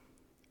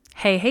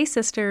Hey,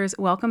 sisters.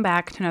 Welcome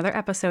back to another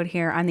episode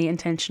here on the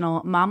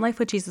Intentional Mom Life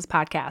with Jesus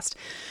podcast.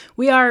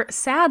 We are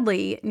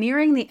sadly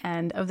nearing the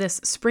end of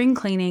this spring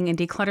cleaning and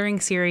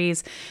decluttering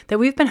series that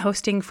we've been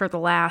hosting for the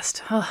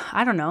last,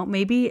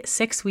 maybe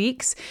 6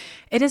 weeks.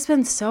 It has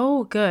been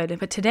so good.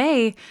 But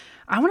today,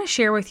 I want to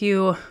share with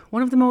you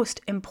one of the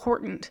most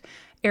important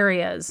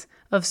areas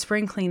of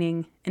spring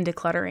cleaning and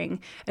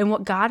decluttering and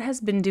what God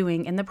has been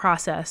doing in the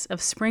process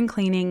of spring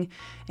cleaning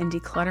and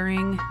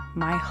decluttering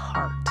my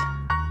heart.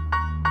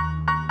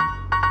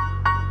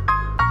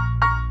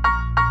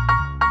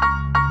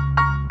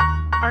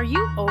 Are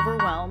you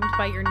overwhelmed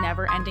by your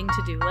never-ending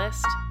to-do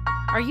list?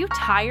 Are you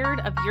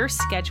tired of your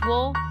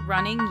schedule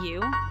running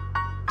you?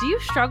 Do you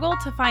struggle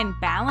to find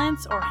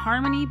balance or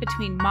harmony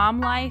between mom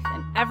life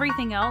and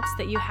everything else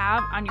that you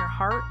have on your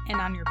heart and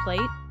on your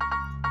plate?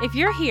 If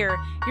you're here,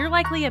 you're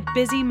likely a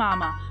busy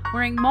mama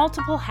wearing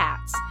multiple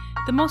hats,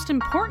 the most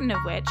important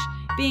of which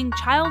being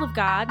child of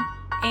God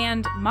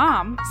and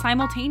mom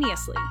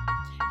simultaneously.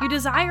 You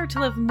desire to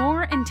live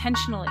more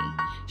intentionally,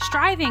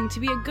 striving to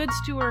be a good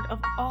steward of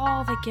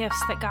all the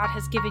gifts that God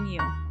has given you,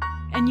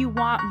 and you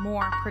want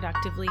more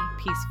productively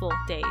peaceful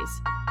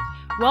days.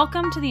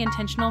 Welcome to the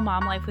Intentional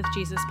Mom Life with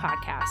Jesus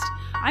podcast.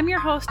 I'm your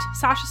host,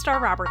 Sasha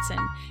Starr Robertson,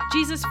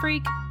 Jesus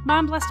freak,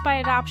 mom blessed by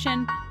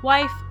adoption,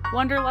 wife,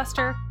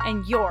 wanderluster,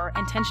 and your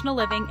intentional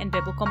living and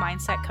biblical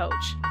mindset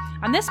coach.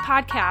 On this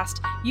podcast,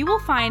 you will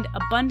find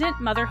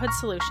abundant motherhood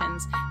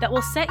solutions that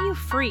will set you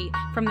free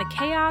from the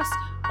chaos,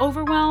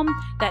 overwhelm,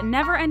 that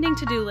never-ending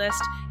to-do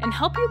list, and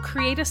help you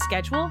create a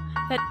schedule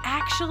that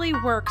actually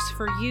works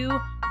for you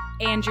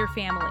and your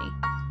family.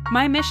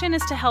 My mission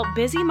is to help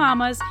busy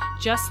mamas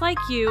just like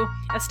you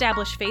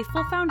establish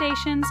faithful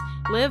foundations,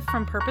 live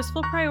from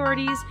purposeful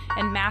priorities,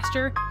 and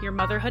master your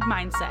motherhood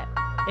mindset.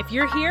 If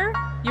you're here,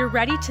 you're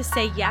ready to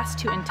say yes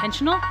to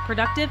intentional,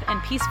 productive,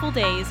 and peaceful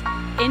days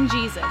in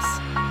Jesus.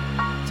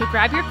 So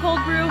grab your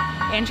cold brew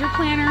and your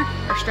planner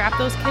or strap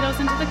those kiddos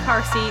into the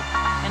car seat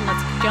and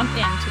let's jump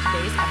into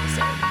today's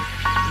episode.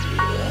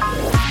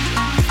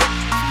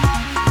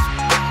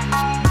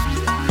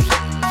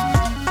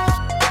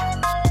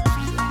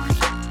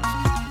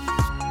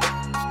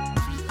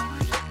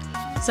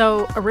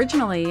 So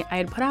originally, I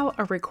had put out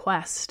a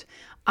request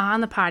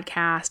on the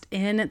podcast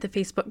in the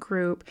Facebook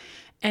group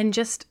and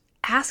just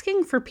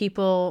asking for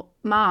people,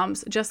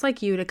 moms just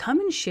like you, to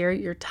come and share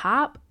your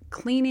top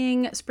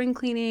cleaning, spring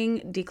cleaning,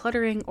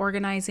 decluttering,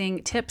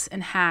 organizing tips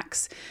and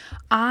hacks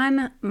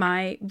on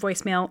my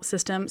voicemail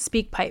system,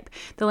 SpeakPipe.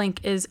 The link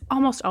is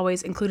almost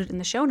always included in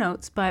the show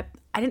notes, but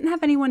I didn't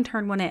have anyone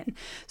turn one in.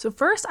 So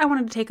first, I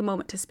wanted to take a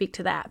moment to speak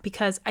to that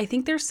because I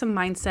think there's some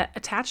mindset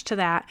attached to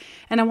that.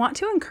 And I want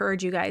to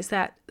encourage you guys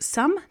that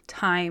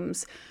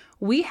sometimes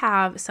we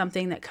have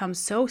something that comes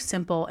so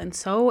simple and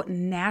so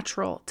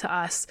natural to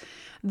us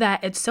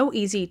that it's so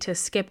easy to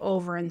skip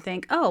over and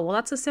think, oh, well,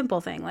 that's a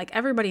simple thing. Like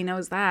everybody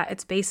knows that.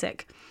 It's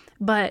basic.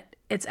 But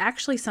it's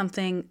actually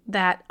something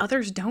that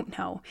others don't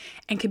know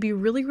and could be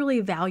really,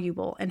 really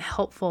valuable and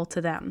helpful to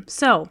them.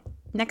 So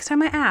next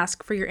time I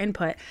ask for your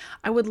input,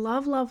 I would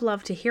love, love,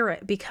 love to hear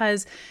it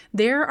because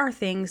there are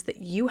things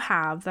that you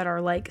have that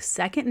are like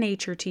second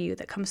nature to you,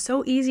 that come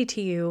so easy to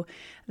you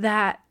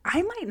that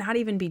I might not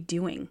even be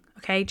doing.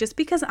 Okay. Just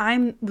because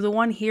I'm the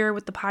one here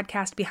with the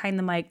podcast behind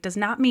the mic does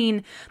not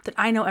mean that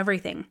I know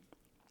everything.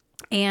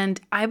 And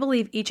I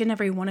believe each and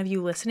every one of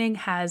you listening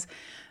has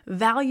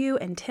value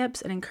and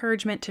tips and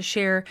encouragement to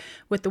share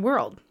with the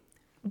world.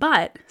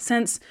 But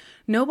since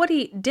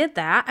nobody did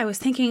that, I was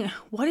thinking,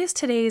 what is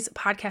today's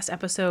podcast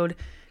episode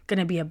going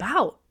to be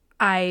about?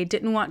 I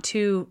didn't want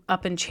to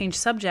up and change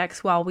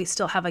subjects while we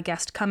still have a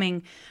guest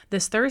coming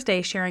this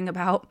Thursday sharing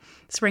about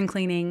spring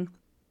cleaning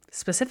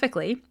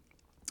specifically,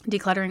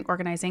 decluttering,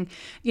 organizing,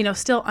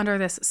 still under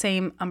this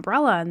same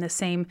umbrella and the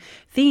same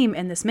theme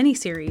in this mini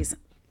series.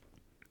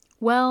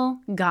 Well,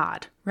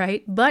 God,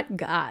 right? But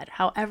God,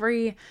 how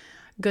every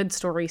good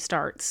story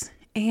starts.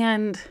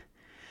 And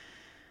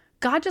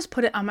God just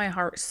put it on my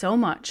heart so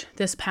much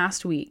this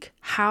past week,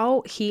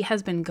 how he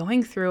has been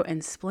going through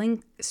and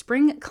spring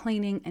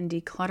cleaning and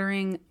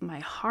decluttering my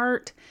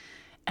heart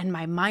and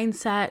my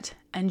mindset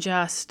and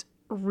just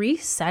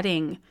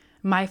resetting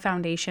my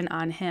foundation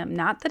on him.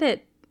 Not that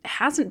it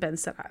hasn't been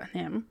set on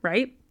him,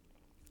 right?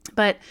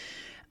 But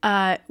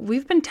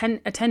we've been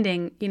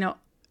attending,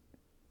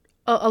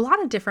 a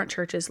lot of different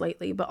churches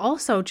lately, but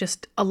also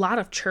just a lot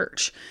of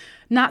church.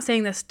 Not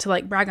saying this to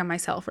like brag on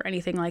myself or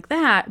anything like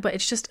that, but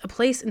it's just a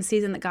place and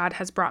season that God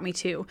has brought me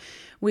to.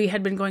 We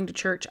had been going to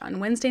church on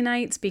Wednesday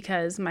nights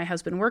because my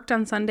husband worked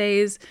on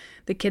Sundays.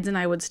 The kids and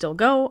I would still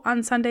go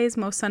on Sundays,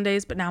 most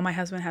Sundays, but now my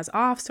husband has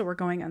off, so we're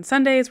going on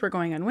Sundays. We're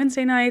going on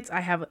Wednesday nights.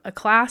 I have a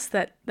class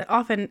that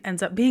often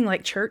ends up being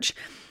like church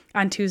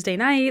on Tuesday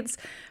nights,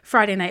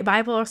 Friday night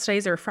Bible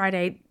studies or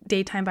Friday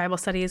daytime Bible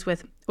studies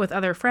with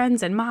other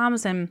friends and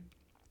moms. And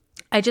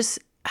I just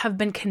have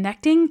been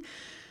connecting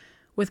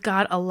with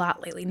God a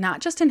lot lately,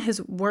 not just in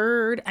his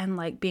word and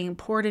like being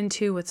poured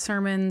into with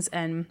sermons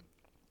and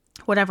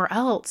whatever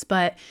else,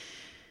 but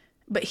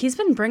But he's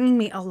been bringing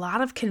me a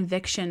lot of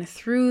conviction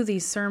through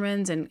these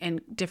sermons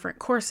and different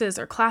courses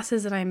or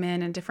classes that I'm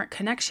in and different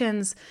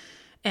connections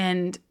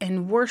and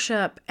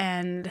worship.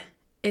 And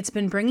it's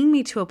been bringing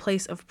me to a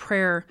place of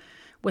prayer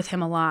with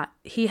him a lot.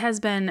 He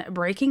has been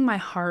breaking my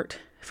heart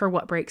for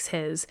what breaks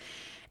his,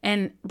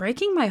 and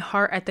breaking my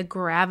heart at the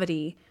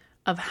gravity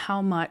of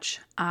how much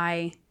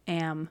I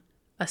am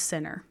a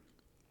sinner.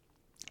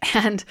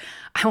 And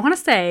I want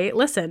to say,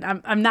 listen,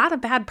 I'm not a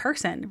bad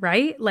person,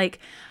 right? Like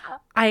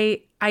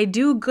I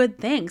do good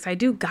things. I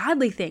do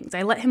godly things.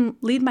 I let him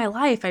lead my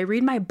life. I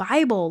read my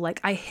Bible. Like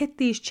I hit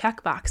these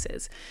check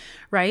boxes,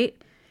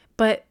 right?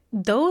 But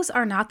those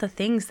are not the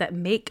things that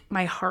make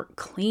my heart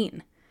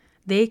clean.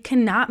 They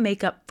cannot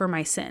make up for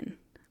my sin.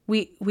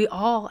 We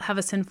all have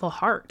a sinful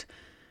heart.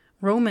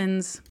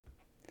 Romans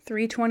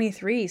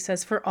 3:23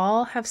 says, "For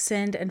all have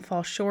sinned and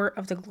fall short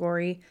of the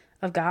glory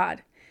of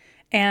God."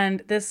 And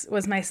this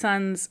was my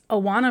son's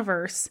Awana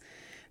verse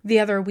the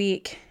other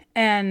week.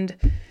 And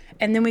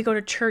then we go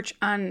to church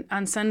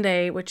on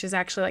Sunday, which is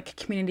actually like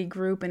a community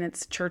group, and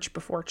it's church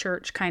before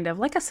church, kind of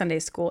like a Sunday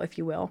school, if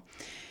you will.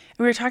 And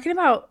we were talking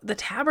about the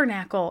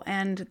tabernacle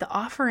and the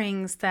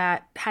offerings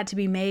that had to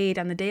be made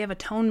on the Day of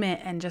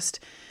Atonement, and just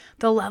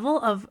the level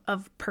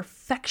of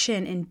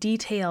perfection and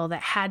detail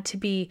that had to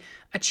be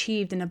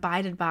achieved and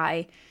abided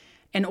by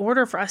in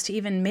order for us to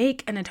even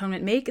make an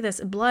atonement, make this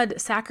blood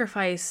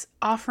sacrifice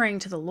offering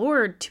to the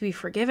Lord to be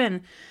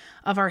forgiven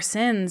of our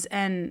sins.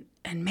 And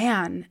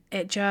man,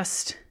 it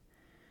just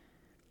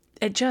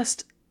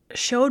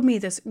showed me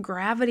this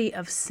gravity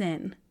of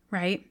sin,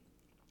 right?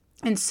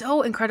 And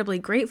so incredibly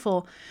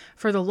grateful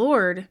for the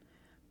Lord,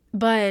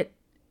 but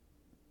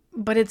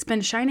it's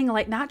been shining a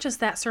light, not just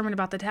that sermon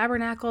about the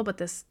tabernacle, but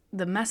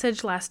the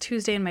message last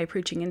Tuesday in my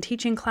preaching and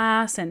teaching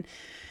class, and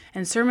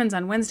sermons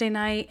on Wednesday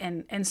night,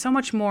 and so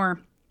much more,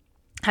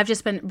 have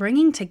just been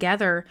bringing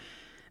together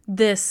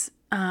this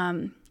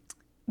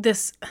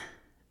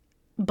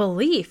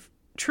belief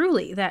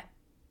truly that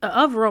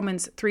of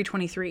Romans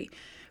 3:23,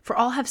 "For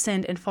all have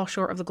sinned and fall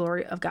short of the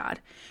glory of God."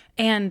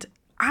 And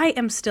I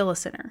am still a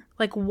sinner.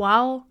 Like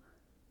while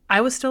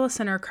I was still a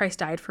sinner, Christ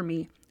died for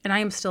me, and I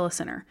am still a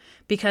sinner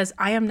because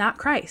I am not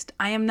Christ.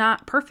 I am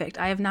not perfect.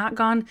 I have not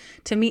gone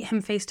to meet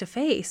him face to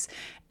face.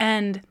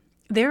 And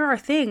there are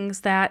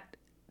things that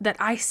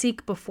I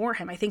seek before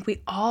him. I think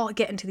we all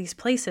get into these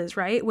places,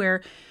 right?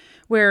 Where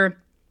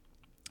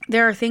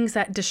there are things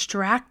that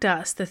distract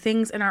us, the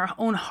things in our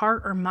own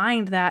heart or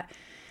mind that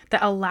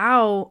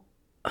allow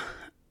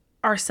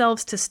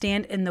ourselves to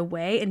stand in the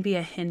way and be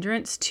a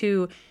hindrance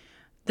to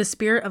the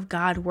Spirit of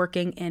God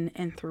working in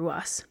and through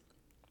us.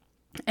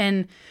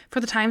 And for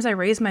the times I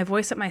raise my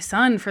voice at my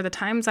son, for the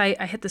times I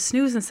hit the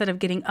snooze instead of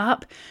getting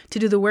up to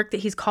do the work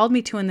that he's called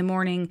me to in the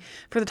morning,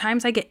 for the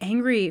times I get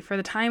angry, for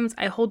the times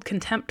I hold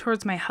contempt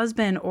towards my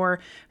husband, or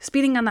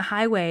speeding on the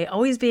highway,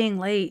 always being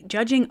late,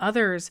 judging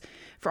others,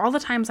 for all the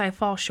times I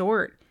fall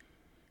short.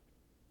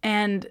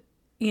 And,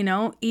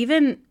 even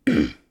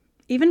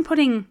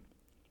putting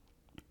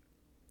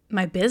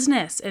my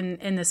business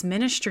in this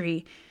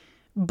ministry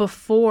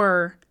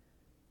before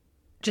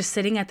just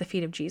sitting at the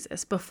feet of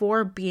Jesus,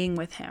 before being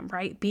with him,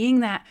 right? Being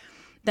that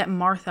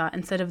Martha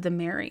instead of the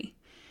Mary.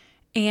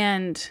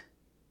 And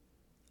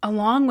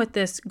along with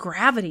this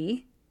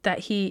gravity that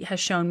he has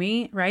shown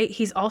me, right?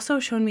 He's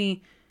also shown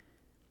me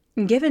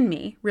and given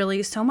me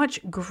really so much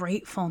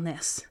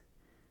gratefulness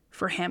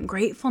for him,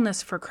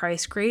 gratefulness for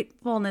Christ,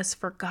 gratefulness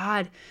for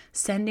God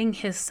sending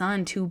his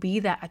son to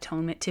be that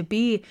atonement, to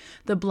be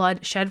the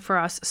blood shed for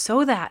us,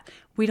 so that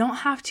we don't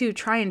have to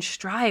try and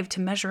strive to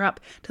measure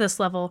up to this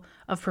level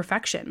of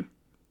perfection.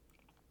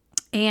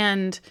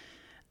 And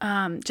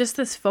just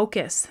this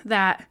focus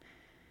that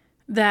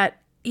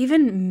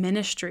even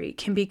ministry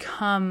can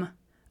become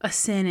a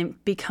sin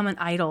and become an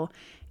idol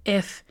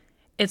if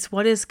it's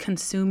what is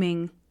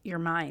consuming your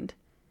mind.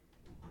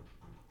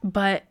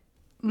 But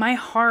my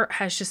heart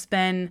has just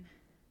been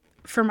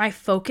for my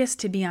focus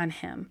to be on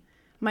him.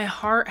 My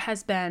heart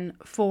has been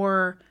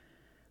for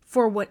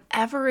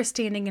whatever is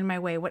standing in my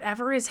way,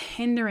 whatever is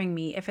hindering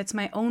me, if it's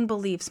my own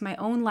beliefs, my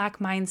own lack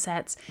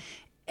mindsets,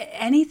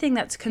 anything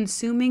that's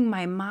consuming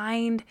my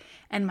mind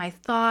and my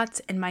thoughts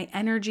and my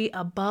energy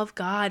above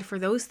God, for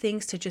those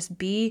things to just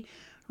be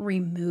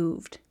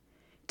removed,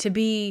 to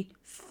be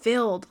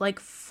filled,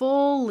 like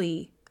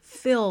fully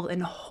filled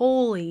and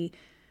wholly,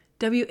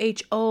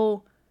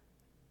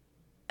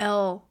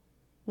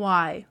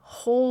 WHOLY,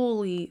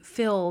 wholly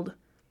filled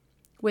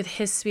with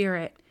his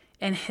Spirit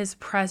and his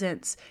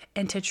presence,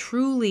 and to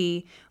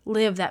truly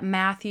live that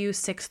Matthew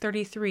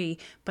 6:33,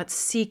 but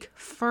seek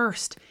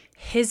first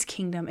his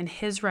kingdom and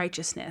his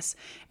righteousness,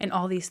 and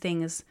all these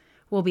things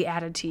will be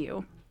added to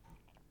you.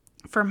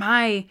 For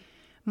my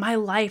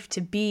life to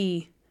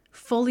be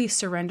fully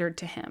surrendered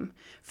to him,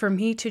 for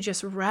me to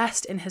just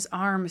rest in his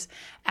arms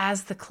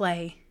as the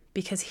clay,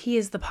 because he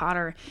is the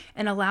potter,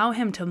 and allow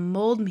him to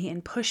mold me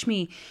and push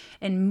me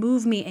and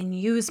move me and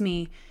use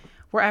me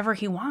wherever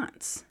he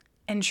wants.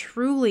 And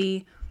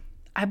truly,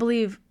 I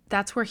believe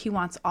that's where he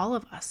wants all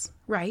of us,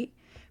 right?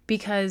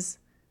 Because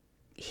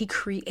he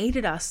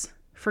created us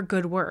for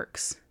good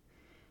works.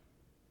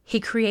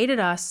 He created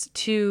us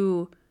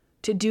to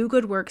do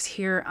good works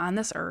here on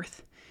this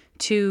earth,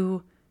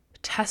 to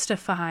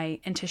testify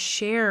and to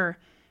share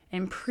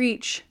and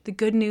preach the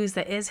good news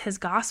that is his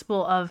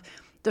gospel of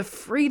the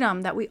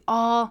freedom that we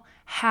all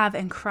have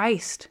in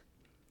Christ.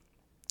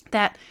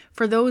 That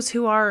for those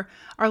who are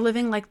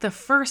living like the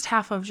first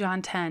half of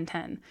John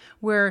 10:10,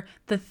 where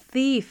the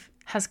thief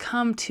has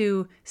come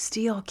to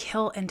steal,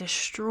 kill, and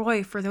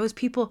destroy, for those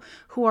people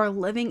who are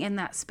living in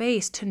that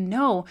space to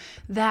know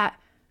that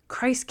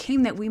Christ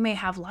came that we may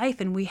have life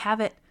and we have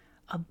it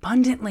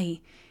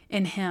abundantly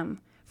in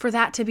him, for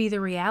that to be the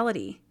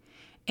reality.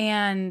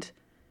 And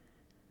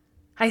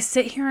I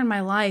sit here in my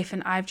life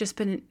and I've just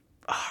been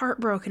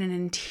heartbroken and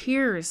in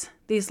tears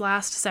these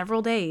last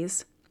several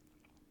days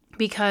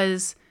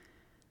because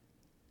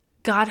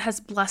God has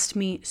blessed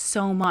me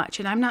so much.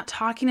 And I'm not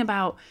talking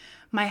about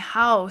my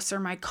house or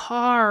my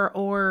car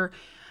or,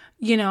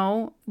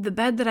 the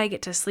bed that I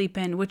get to sleep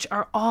in, which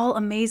are all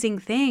amazing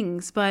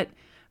things, but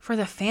for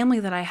the family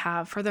that I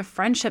have, for the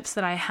friendships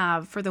that I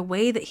have, for the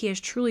way that he has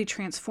truly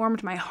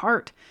transformed my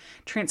heart,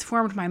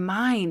 transformed my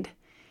mind,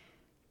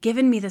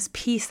 given me this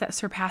peace that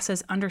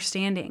surpasses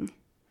understanding.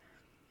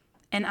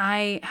 And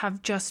I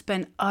have just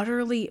been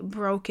utterly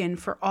broken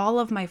for all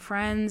of my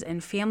friends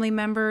and family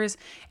members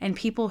and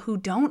people who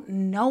don't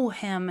know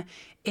him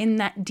in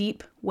that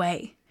deep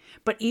way.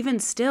 But even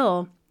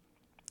still,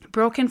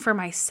 broken for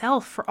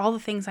myself for all the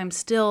things I'm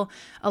still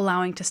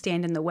allowing to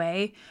stand in the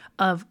way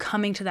of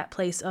coming to that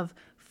place of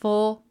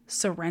full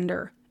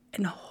surrender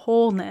and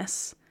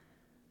wholeness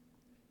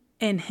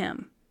in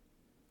him.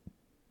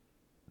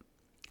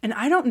 And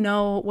I don't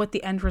know what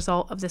the end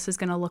result of this is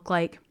going to look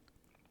like,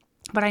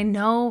 but I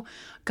know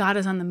God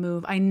is on the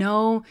move. I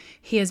know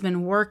he has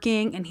been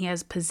working and he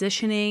has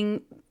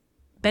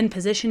been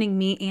positioning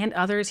me and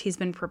others. He's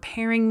been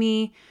preparing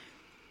me.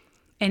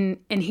 And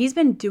he's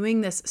been doing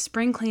this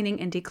spring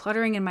cleaning and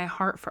decluttering in my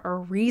heart for a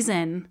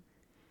reason.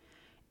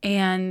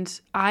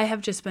 And I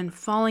have just been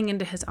falling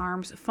into his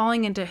arms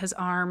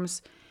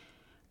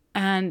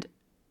and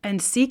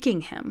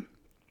seeking him.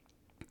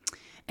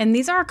 And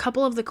these are a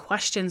couple of the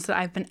questions that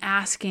I've been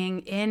asking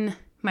in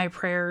my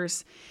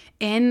prayers,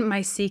 in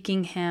my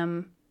seeking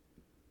him,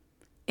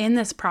 in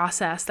this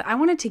process that I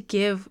wanted to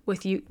give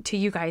to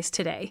you guys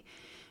today.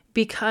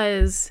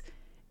 Because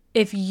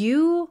if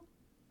you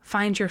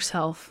find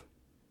yourself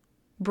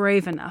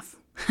brave enough,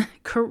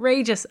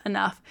 courageous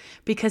enough,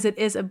 because it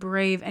is a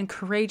brave and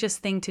courageous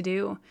thing to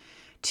do,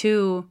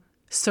 to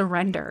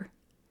surrender.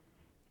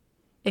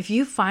 If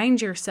you find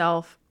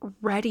yourself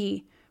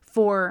ready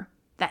for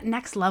that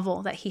next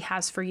level that he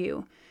has for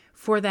you,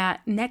 for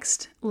that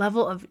next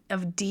level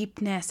of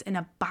deepness and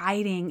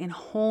abiding and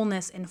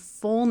wholeness and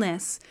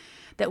fullness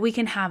that we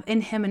can have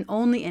in him and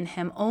only in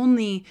him,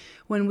 only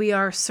when we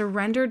are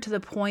surrendered to the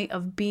point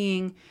of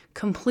being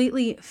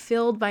completely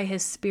filled by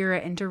his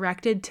spirit and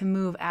directed to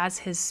move as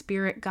his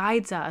spirit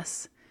guides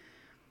us,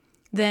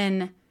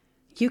 then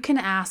you can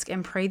ask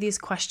and pray these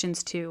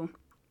questions too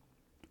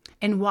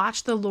and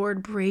watch the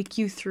Lord break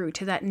you through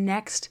to that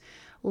next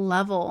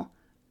level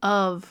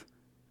of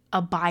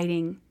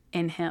abiding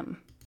in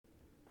him.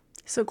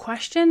 So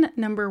question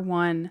number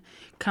 1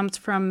 comes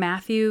from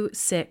Matthew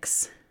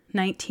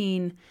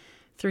 6:19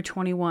 through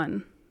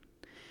 21.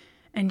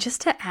 And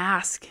just to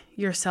ask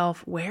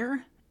yourself,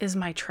 where is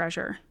my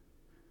treasure?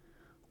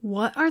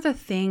 What are the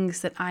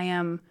things that I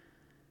am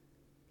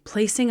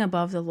placing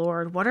above the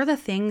Lord? What are the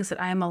things that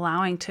I am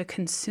allowing to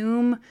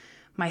consume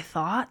my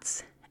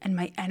thoughts and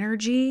my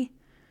energy?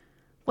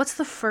 What's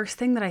the first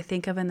thing that I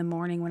think of in the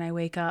morning when I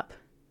wake up?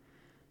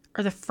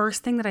 Or the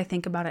first thing that I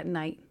think about at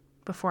night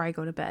before I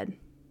go to bed?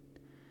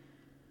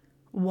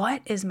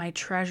 What is my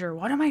treasure?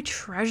 What am I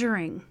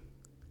treasuring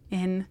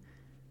in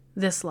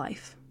this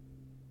life?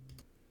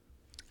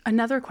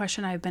 Another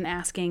question I've been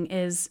asking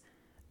is,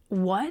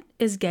 what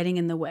is getting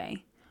in the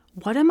way?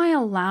 What am I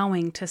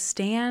allowing to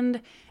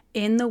stand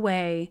in the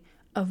way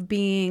of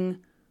being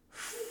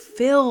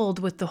filled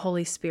with the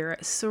Holy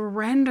Spirit,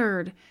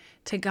 surrendered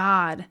to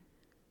God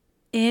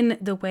in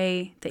the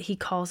way that he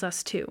calls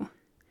us to?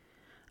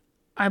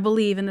 I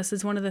believe, and this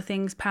is one of the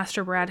things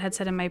Pastor Brad had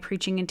said in my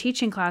preaching and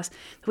teaching class,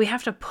 that we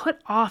have to put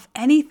off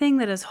anything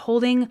that is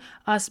holding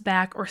us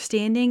back or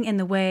standing in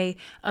the way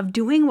of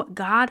doing what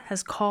God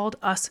has called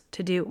us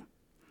to do.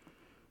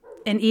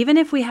 And even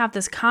if we have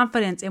this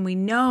confidence and we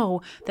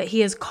know that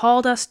he has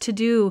called us to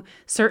do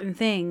certain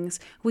things,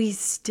 we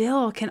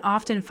still can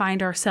often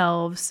find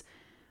ourselves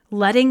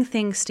letting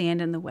things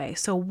stand in the way.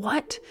 So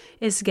what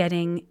is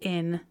getting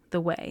in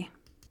the way?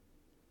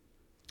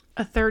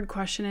 A third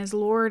question is,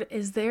 Lord,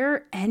 is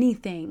there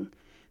anything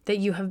that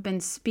you have been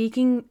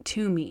speaking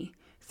to me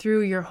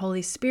through your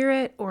Holy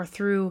Spirit or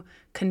through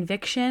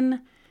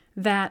conviction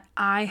that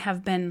I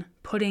have been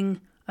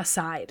putting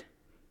aside?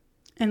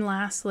 And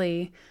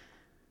lastly,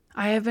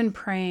 I have been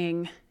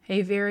praying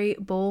a very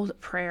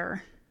bold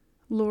prayer.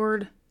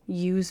 Lord,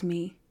 use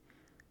me.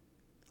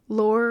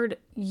 Lord,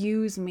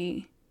 use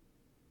me.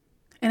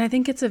 And I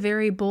think it's a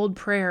very bold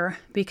prayer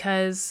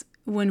because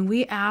when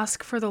we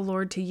ask for the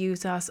Lord to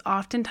use us,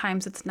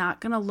 oftentimes it's not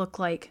going to look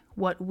like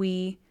what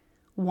we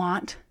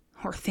want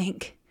or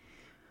think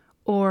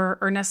or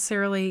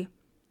necessarily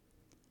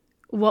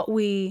what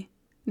we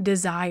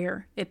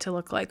desire it to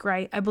look like,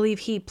 right? I believe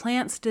He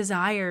plants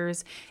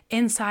desires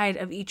inside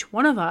of each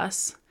one of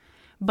us,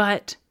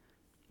 but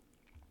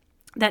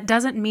that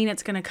doesn't mean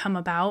it's going to come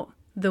about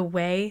the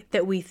way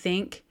that we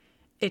think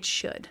it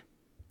should.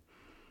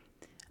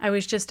 I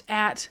was just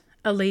at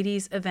a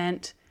ladies'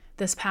 event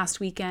this past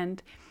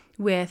weekend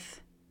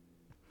with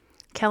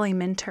Kelly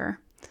Minter,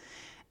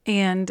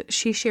 and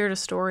she shared a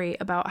story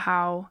about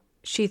how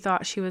she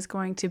thought she was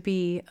going to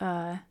be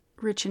a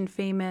rich and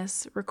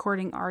famous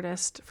recording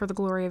artist for the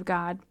glory of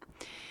God,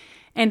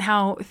 and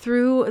how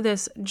through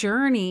this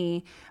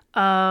journey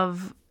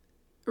of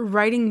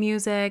writing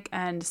music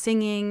and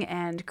singing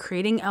and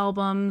creating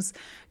albums,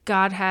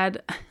 God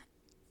had,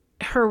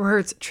 her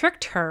words,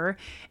 tricked her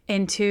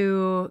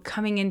into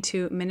coming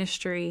into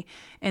ministry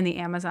in the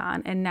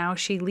Amazon. And now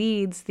she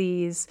leads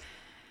these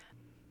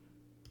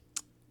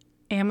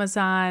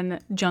Amazon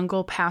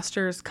Jungle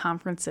Pastors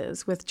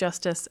Conferences with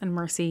Justice and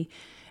Mercy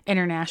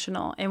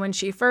International. And when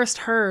she first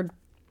heard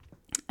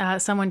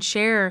someone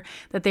share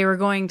that they were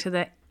going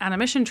on a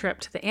mission trip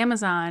to the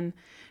Amazon,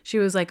 she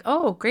was like,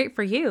 "Oh, great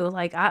for you.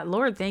 Like,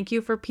 Lord, thank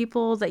you for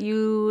people that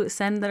you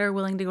send that are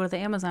willing to go to the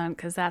Amazon,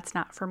 because that's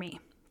not for me."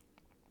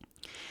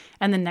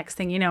 And the next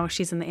thing you know,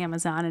 she's in the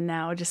Amazon and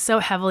now just so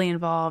heavily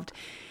involved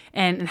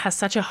and has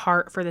such a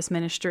heart for this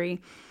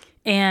ministry.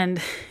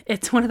 And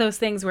it's one of those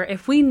things where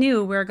if we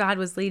knew where God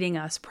was leading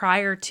us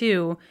prior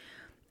to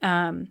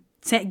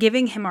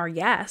giving Him our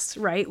yes,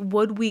 right,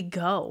 would we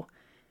go?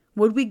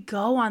 Would we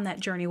go on that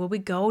journey? Would we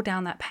go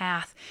down that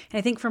path? And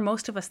I think for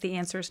most of us, the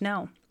answer is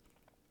no.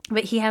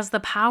 But He has the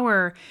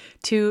power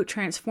to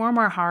transform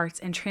our hearts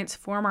and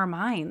transform our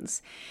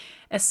minds,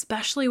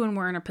 especially when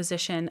we're in a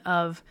position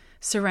of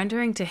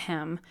surrendering to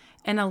Him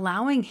and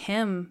allowing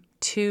Him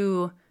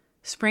to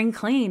spring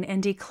clean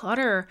and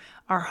declutter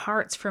our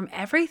hearts from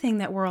everything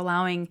that we're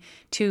allowing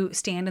to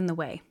stand in the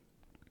way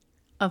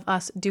of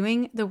us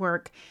doing the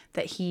work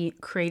that He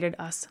created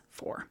us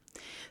for.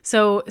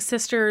 So,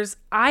 sisters,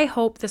 I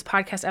hope this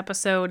podcast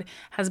episode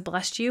has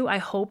blessed you. I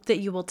hope that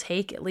you will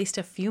take at least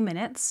a few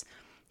minutes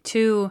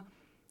to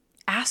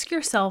ask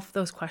yourself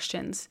those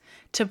questions,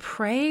 to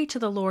pray to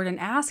the Lord and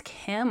ask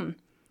Him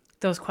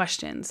those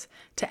questions,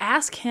 to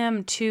ask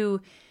Him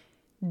to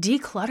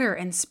declutter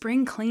and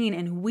spring clean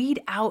and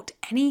weed out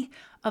any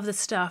of the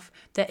stuff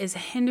that is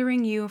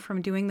hindering you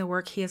from doing the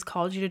work He has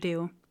called you to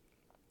do,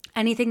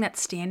 anything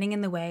that's standing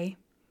in the way,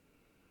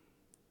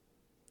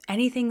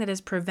 anything that is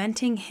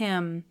preventing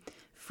Him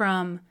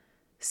from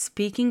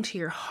speaking to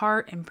your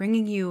heart and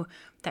bringing you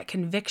that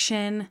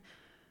conviction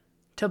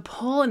to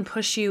pull and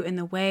push you in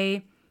the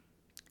way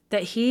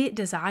that He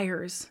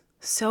desires,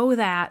 so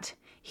that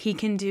He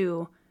can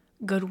do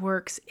good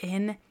works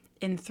in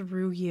and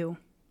through you.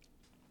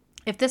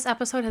 If this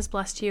episode has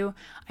blessed you,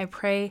 I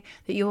pray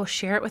that you will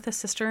share it with a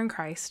sister in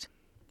Christ.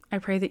 I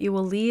pray that you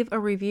will leave a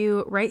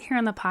review right here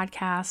on the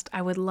podcast.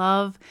 I would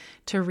love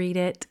to read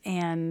it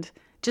and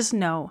just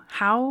know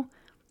how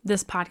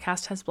this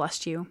podcast has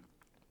blessed you.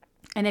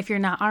 And if you're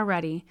not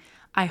already,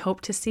 I hope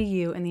to see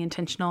you in the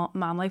Intentional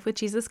Mom Life with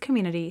Jesus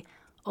community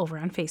over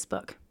on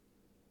Facebook.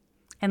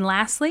 And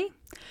lastly,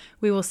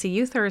 we will see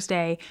you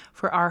Thursday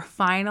for our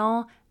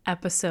final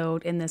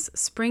episode in this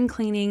spring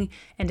cleaning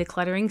and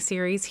decluttering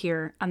series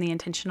here on the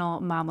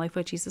Intentional Mom Life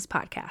with Jesus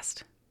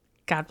podcast.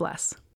 God bless.